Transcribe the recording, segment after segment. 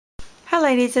Hi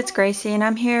ladies, it's Gracie and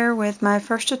I'm here with my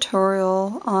first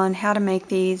tutorial on how to make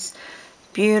these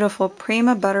beautiful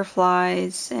Prima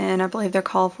butterflies, and I believe they're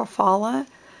called Farfalla.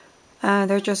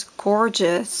 They're just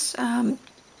gorgeous. Let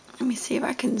me see if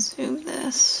I can zoom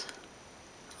this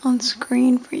on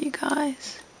screen for you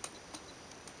guys.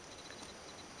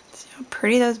 See how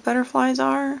pretty those butterflies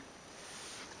are?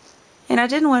 And I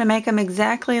didn't want to make them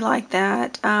exactly like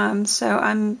that, so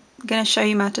I'm going to show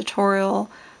you my tutorial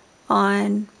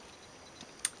on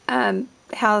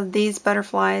how these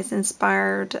butterflies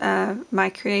inspired my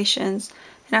creations,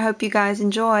 and I hope you guys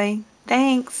enjoy.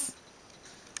 Thanks!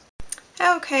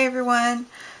 Okay everyone,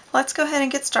 let's go ahead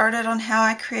and get started on how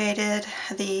I created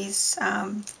these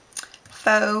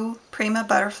faux Prima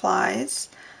butterflies.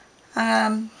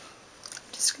 I'm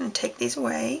just going to take these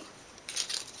away.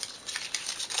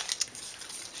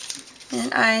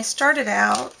 And I started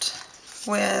out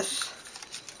with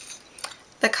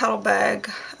the Cuttlebug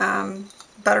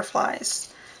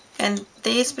butterflies, and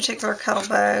these particular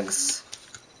Cuttlebugs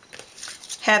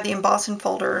have the embossing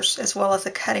folders as well as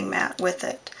a cutting mat with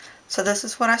it. So this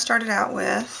is what I started out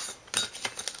with.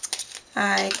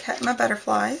 I cut my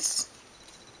butterflies.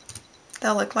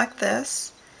 They'll look like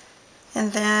this.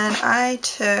 And then I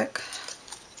took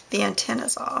the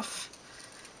antennas off.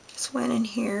 Just went in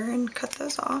here and cut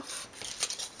those off.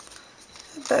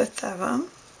 Both of them.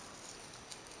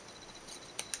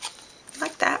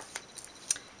 Like that.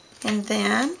 And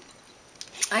then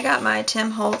I got my Tim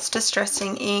Holtz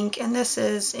Distressing ink, and this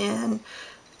is in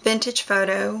Vintage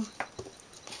Photo,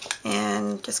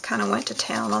 and just kind of went to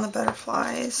town on the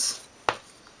butterflies.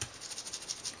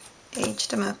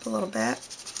 Aged them up a little bit.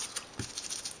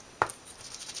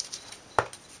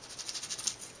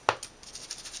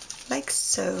 Like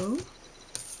so.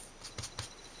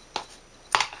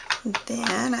 And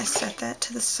then I set that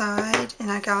to the side,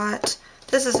 and I got,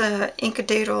 this is a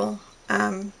Inkadoodle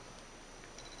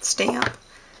stamp,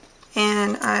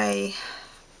 and I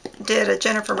did a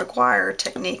Jennifer McGuire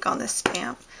technique on this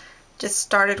stamp. Just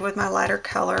started with my lighter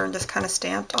color and just kind of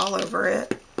stamped all over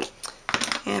it,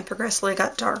 and progressively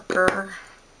got darker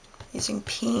using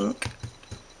pink.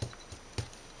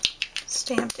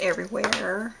 Stamped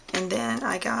everywhere, and then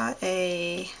I got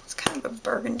it's kind of a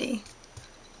burgundy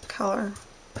color,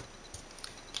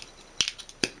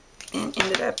 and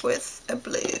ended up with a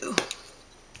blue.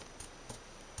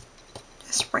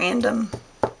 Just random.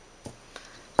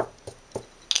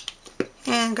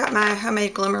 And got my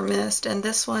homemade glimmer mist, and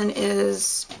this one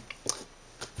is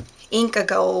Inka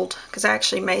Gold, because I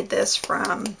actually made this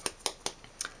from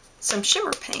some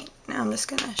shimmer paint. Now I'm just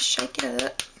going to shake it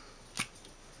up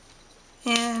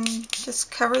and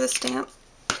just cover the stamp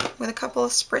with a couple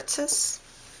of spritzes.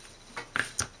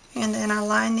 And then I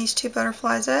line these two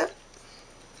butterflies up,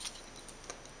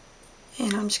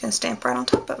 and I'm just going to stamp right on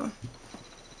top of them.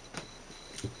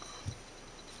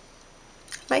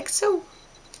 Like so.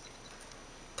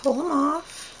 Pull them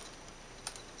off.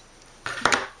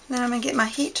 Then I'm going to get my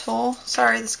heat tool.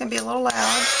 Sorry, this is going to be a little loud.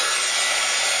 I'm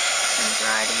going to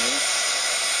dry these.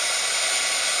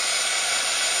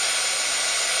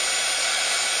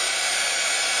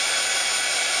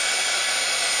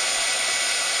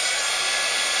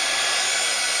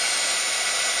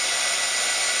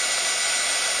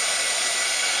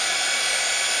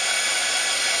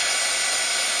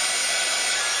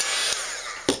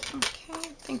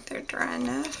 I think they're dry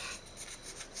enough.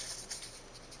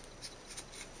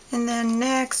 And then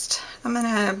next I'm going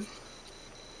to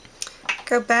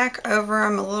go back over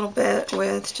them a little bit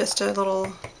with just a little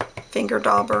finger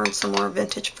dauber and some more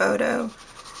Vintage Photo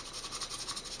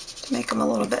to make them a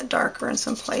little bit darker in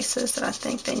some places that I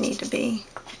think they need to be.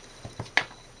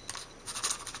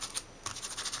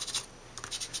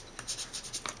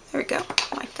 There we go,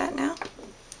 like that now.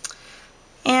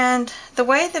 And the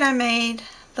way that I made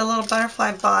the little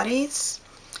butterfly bodies,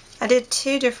 I did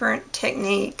two different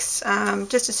techniques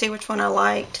just to see which one I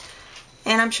liked.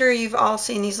 And I'm sure you've all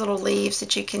seen these little leaves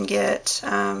that you can get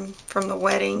from the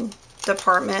wedding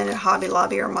department at Hobby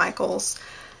Lobby or Michael's.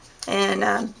 And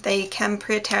they come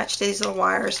pre-attached to these little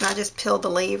wires, and I just peeled the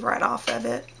leaf right off of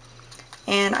it.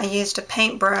 And I used a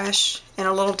paintbrush and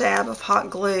a little dab of hot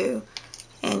glue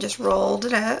and just rolled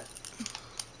it up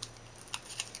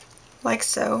like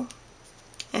so,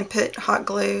 and put hot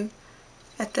glue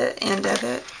at the end of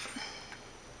it.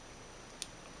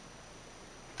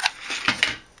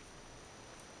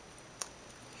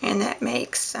 And that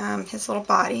makes his little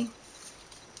body.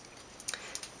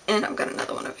 And I've got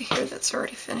another one over here that's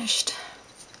already finished.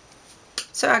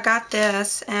 So I got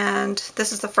this, and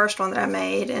this is the first one that I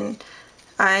made, and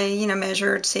I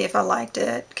measured, see if I liked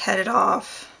it, cut it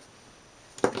off.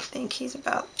 I think he's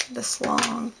about this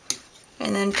long.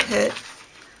 and then put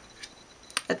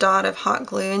a dot of hot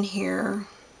glue in here.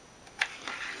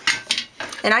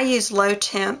 And I use low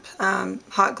temp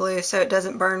hot glue so it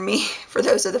doesn't burn me. For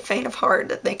those of the faint of heart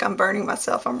that think I'm burning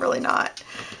myself, I'm really not.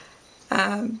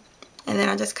 And then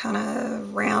I just kind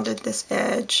of rounded this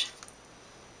edge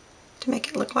to make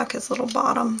it look like his little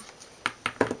bottom.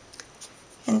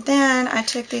 And then I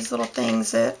took these little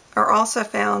things that are also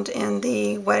found in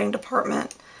the wedding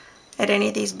department at any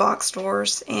of these box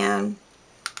stores and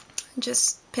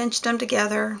just pinched them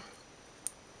together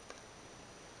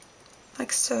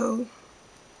like so,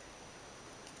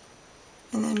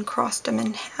 and then crossed them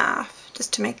in half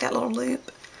just to make that little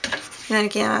loop. And then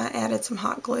again I added some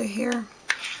hot glue here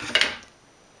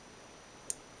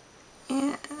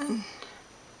and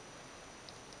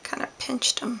kind of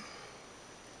pinched them.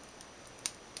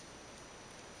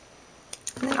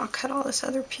 And then I'll cut all this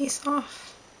other piece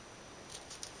off.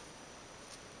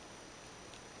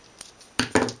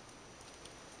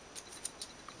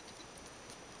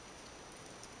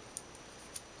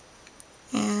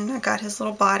 And I got his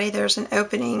little body. There's an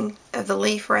opening of the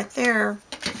leaf right there.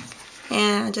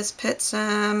 And I just put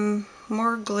some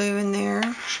more glue in there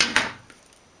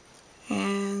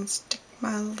and stick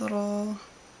my little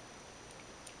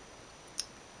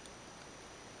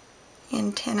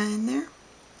antenna in there.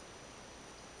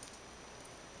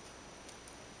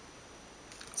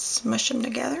 Smush them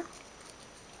together.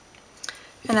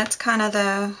 And that's kind of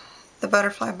the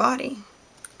butterfly body.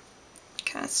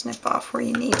 Kind of snip off where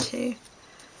you need to.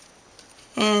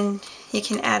 And you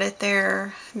can add it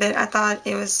there, but I thought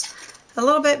it was a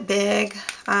little bit big.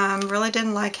 Really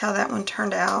didn't like how that one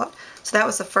turned out. So that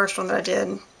was the first one that I did.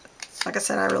 Like I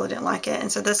said, I really didn't like it.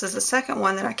 And so this is the second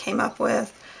one that I came up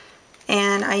with.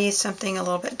 And I used something a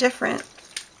little bit different.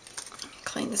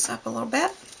 Clean this up a little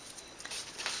bit.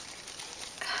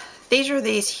 These are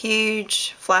these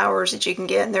huge flowers that you can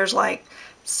get, and there's like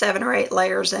 7 or 8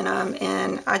 layers in them,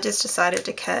 and I just decided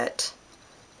to cut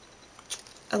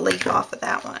a leaf off of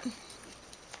that one.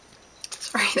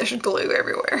 Sorry, there's glue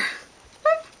everywhere.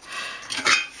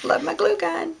 Love my glue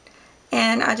gun.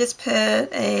 And I just put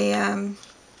a, oh,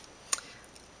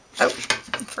 I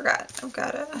forgot,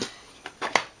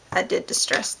 I did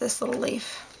distress this little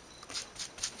leaf.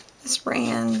 Just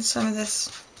ran some of this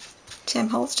Tim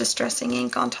Holtz distressing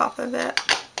ink on top of it.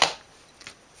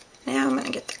 Now I'm going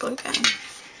to get the glue gun.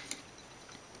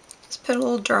 Just put a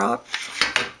little drop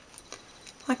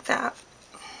like that.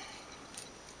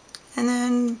 And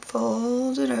then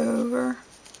fold it over.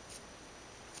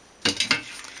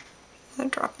 A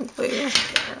drop of glue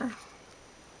right there.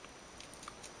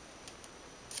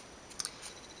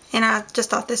 And I just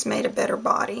thought this made a better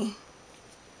body.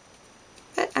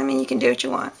 But, I mean, you can do what you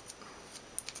want.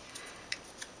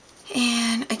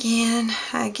 And again,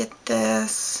 I get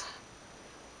this,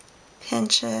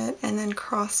 pinch it, and then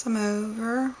cross them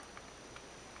over.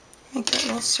 Make that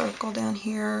little circle down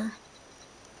here.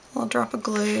 A little drop of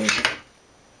glue.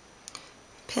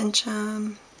 Pinch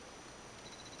them.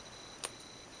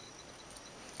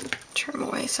 Trim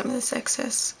away some of this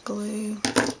excess glue.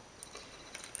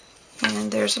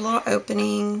 And there's a little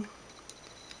opening.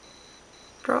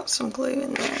 Drop some glue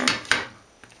in there.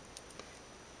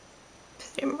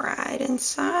 Put him right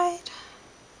inside.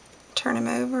 Turn him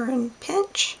over and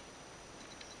pinch.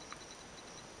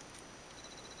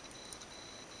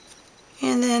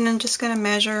 And then I'm just going to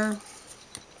measure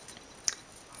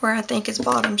where I think his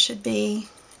bottom should be.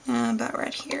 About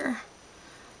right here.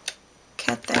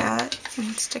 Cut that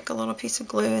and stick a little piece of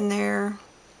glue in there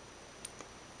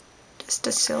just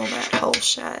to seal that hole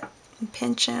shut, and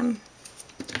pinch him,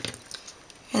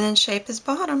 and then shape his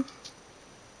bottom.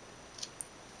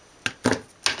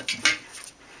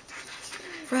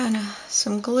 Run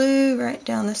some glue right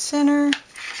down the center,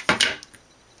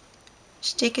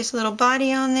 stick his little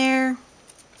body on there.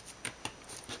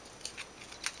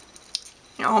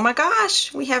 Oh my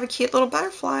gosh, we have a cute little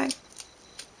butterfly.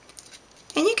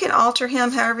 And you can alter him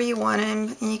however you want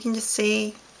him, and you can just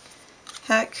see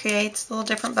how it creates little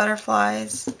different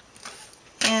butterflies.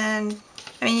 And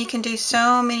I mean, you can do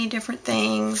so many different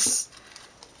things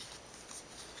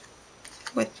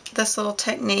with this little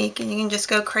technique, and you can just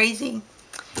go crazy.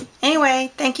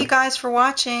 Anyway, thank you guys for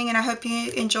watching, and I hope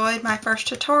you enjoyed my first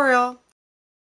tutorial.